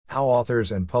How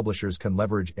authors and publishers can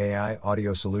leverage AI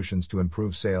audio solutions to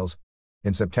improve sales.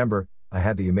 In September, I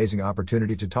had the amazing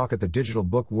opportunity to talk at the Digital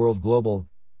Book World Global,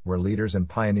 where leaders and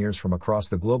pioneers from across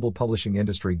the global publishing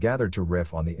industry gathered to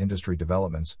riff on the industry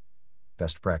developments,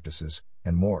 best practices,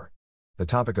 and more. The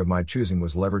topic of my choosing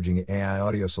was leveraging AI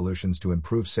audio solutions to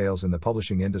improve sales in the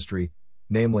publishing industry,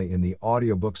 namely in the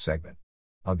audiobook segment.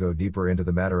 I'll go deeper into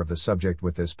the matter of the subject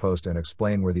with this post and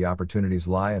explain where the opportunities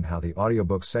lie and how the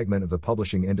audiobook segment of the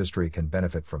publishing industry can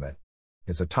benefit from it.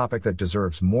 It's a topic that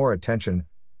deserves more attention,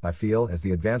 I feel, as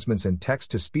the advancements in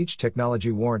text-to-speech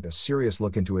technology warrant a serious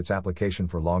look into its application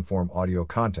for long-form audio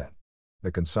content.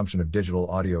 The consumption of digital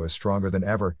audio is stronger than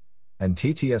ever, and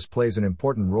TTS plays an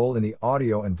important role in the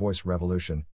audio and voice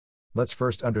revolution. Let's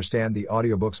first understand the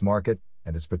audiobooks market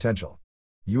and its potential.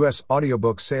 U.S.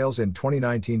 audiobook sales in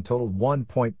 2019 totaled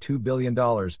 $1.2 billion,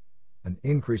 an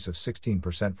increase of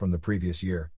 16% from the previous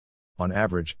year. On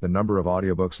average, the number of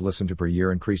audiobooks listened to per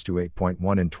year increased to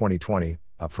 8.1 in 2020,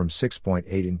 up from 6.8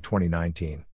 in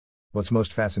 2019. What's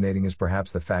most fascinating is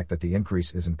perhaps the fact that the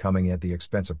increase isn't coming at the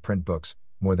expense of print books.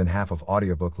 More than half of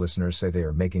audiobook listeners say they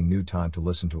are making new time to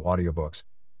listen to audiobooks,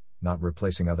 not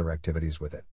replacing other activities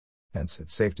with it. Hence,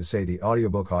 it's safe to say the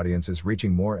audiobook audience is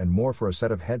reaching more and more for a set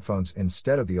of headphones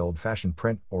instead of the old-fashioned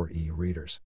print or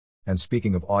e-readers. And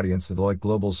speaking of audience, the Deloitte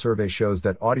Global survey shows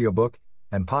that audiobook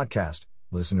and podcast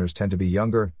listeners tend to be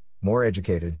younger, more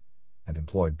educated, and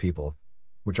employed people,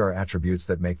 which are attributes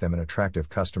that make them an attractive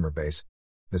customer base.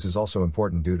 This is also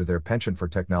important due to their penchant for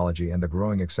technology and the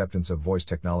growing acceptance of voice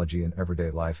technology in everyday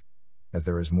life, as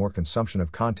there is more consumption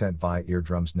of content via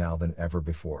eardrums now than ever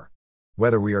before.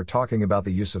 Whether we are talking about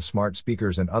the use of smart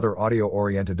speakers and other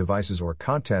audio-oriented devices or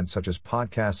content such as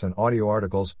podcasts and audio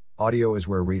articles, audio is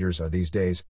where readers are these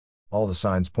days. All the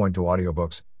signs point to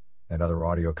audiobooks and other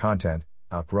audio content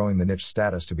outgrowing the niche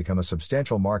status to become a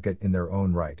substantial market in their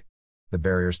own right. The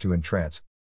barriers to entrance.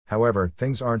 However,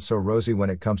 things aren't so rosy when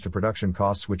it comes to production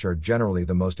costs, which are generally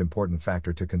the most important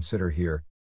factor to consider here.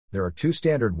 There are two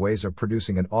standard ways of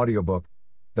producing an audiobook,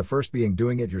 the first being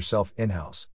doing it yourself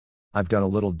in-house. I've done a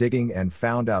little digging and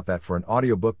found out that for an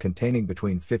audiobook containing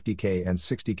between 50K and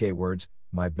 60K words,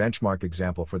 my benchmark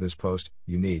example for this post,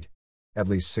 you need at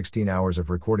least 16 hours of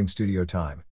recording studio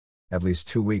time, at least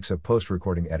 2 weeks of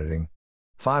post-recording editing,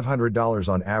 $500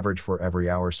 on average for every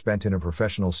hour spent in a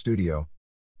professional studio.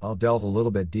 I'll delve a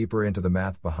little bit deeper into the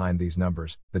math behind these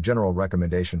numbers. The general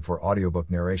recommendation for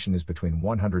audiobook narration is between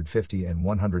 150 and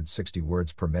 160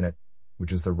 words per minute,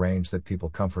 which is the range that people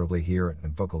comfortably hear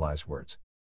and vocalize words.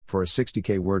 For a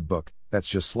 60K word book, that's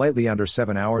just slightly under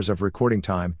 7 hours of recording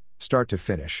time, start to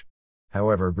finish.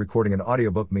 However, recording an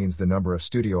audiobook means the number of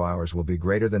studio hours will be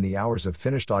greater than the hours of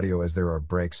finished audio, as there are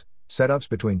breaks, setups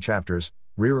between chapters,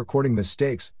 re-recording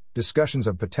mistakes, discussions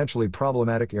of potentially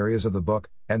problematic areas of the book,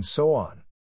 and so on.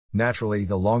 Naturally,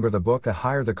 the longer the book, the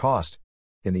higher the cost.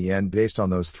 In the end, based on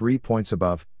those 3 points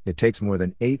above, it takes more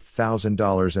than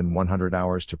 $8,000 and 100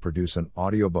 hours to produce an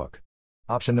audiobook.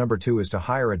 Option number 2 is to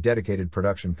hire a dedicated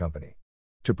production company.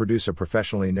 To produce a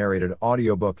professionally narrated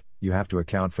audiobook, you have to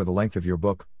account for the length of your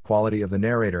book, quality of the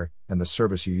narrator, and the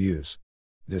service you use.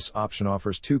 This option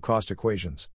offers two cost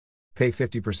equations. Pay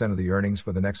 50% of the earnings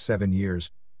for the next 7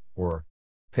 years, or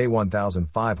pay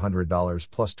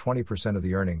 $1,500 plus 20% of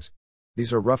the earnings.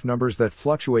 These are rough numbers that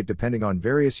fluctuate depending on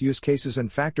various use cases and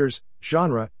factors,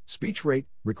 genre, speech rate,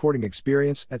 recording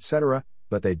experience, etc.,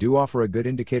 but they do offer a good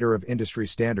indicator of industry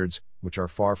standards, which are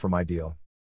far from ideal.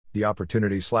 The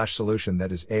opportunity/solution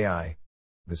that is AI.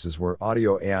 This is where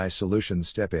audio AI solutions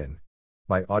step in.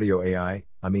 By audio AI,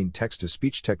 I mean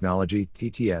text-to-speech technology,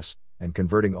 TTS, and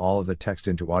converting all of the text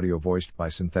into audio voiced by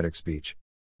synthetic speech.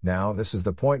 Now, this is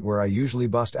the point where I usually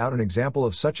bust out an example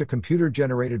of such a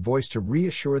computer-generated voice to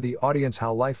reassure the audience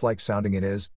how lifelike sounding it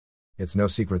is. It's no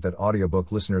secret that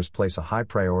audiobook listeners place a high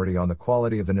priority on the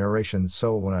quality of the narration,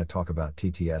 so when I talk about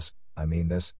TTS, I mean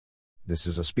this. This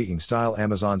is a speaking style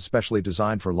Amazon specially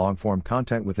designed for long-form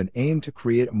content with an aim to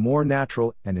create a more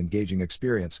natural and engaging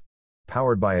experience.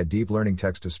 Powered by a deep learning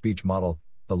text-to-speech model,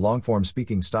 the long-form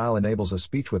speaking style enables a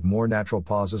speech with more natural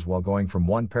pauses while going from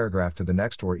one paragraph to the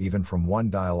next or even from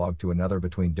one dialogue to another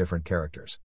between different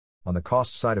characters. On the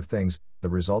cost side of things, the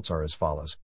results are as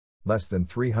follows. Less than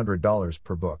 $300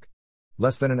 per book.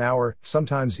 Less than an hour,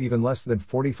 sometimes even less than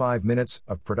 45 minutes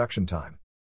of production time.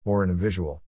 Or in a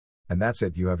visual. And that's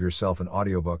it, you have yourself an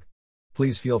audiobook.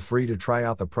 Please feel free to try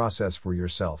out the process for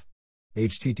yourself.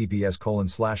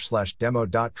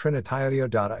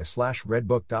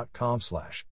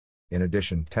 https://demo.trinityaudio.ai/redbook.com/. In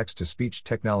addition, text-to-speech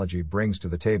technology brings to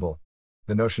the table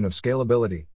the notion of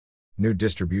scalability, new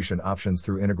distribution options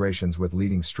through integrations with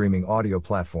leading streaming audio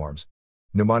platforms,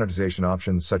 new monetization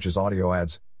options such as audio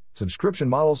ads, subscription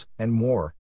models, and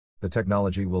more. The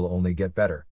technology will only get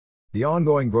better. The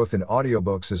ongoing growth in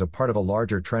audiobooks is a part of a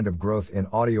larger trend of growth in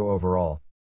audio overall.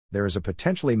 There is a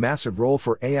potentially massive role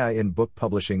for AI in book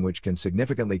publishing, which can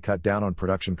significantly cut down on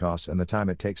production costs and the time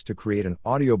it takes to create an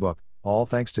audiobook, all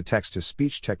thanks to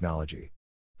text-to-speech technology.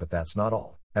 But that's not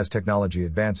all. As technology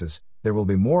advances, there will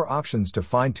be more options to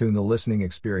fine-tune the listening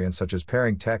experience, such as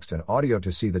pairing text and audio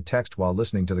to see the text while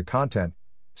listening to the content,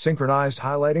 synchronized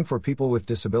highlighting for people with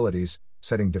disabilities,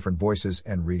 setting different voices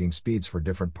and reading speeds for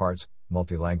different parts,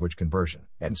 multi-language conversion,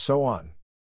 and so on.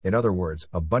 In other words,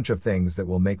 a bunch of things that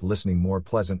will make listening more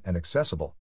pleasant and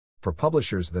accessible. For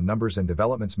publishers, the numbers and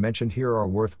developments mentioned here are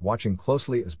worth watching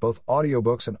closely as both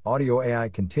audiobooks and audio AI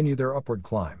continue their upward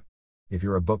climb. If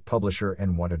you're a book publisher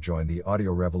and want to join the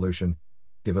audio revolution,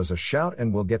 give us a shout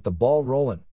and we'll get the ball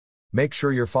rolling. Make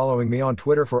sure you're following me on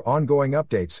Twitter for ongoing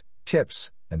updates,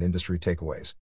 tips, and industry takeaways.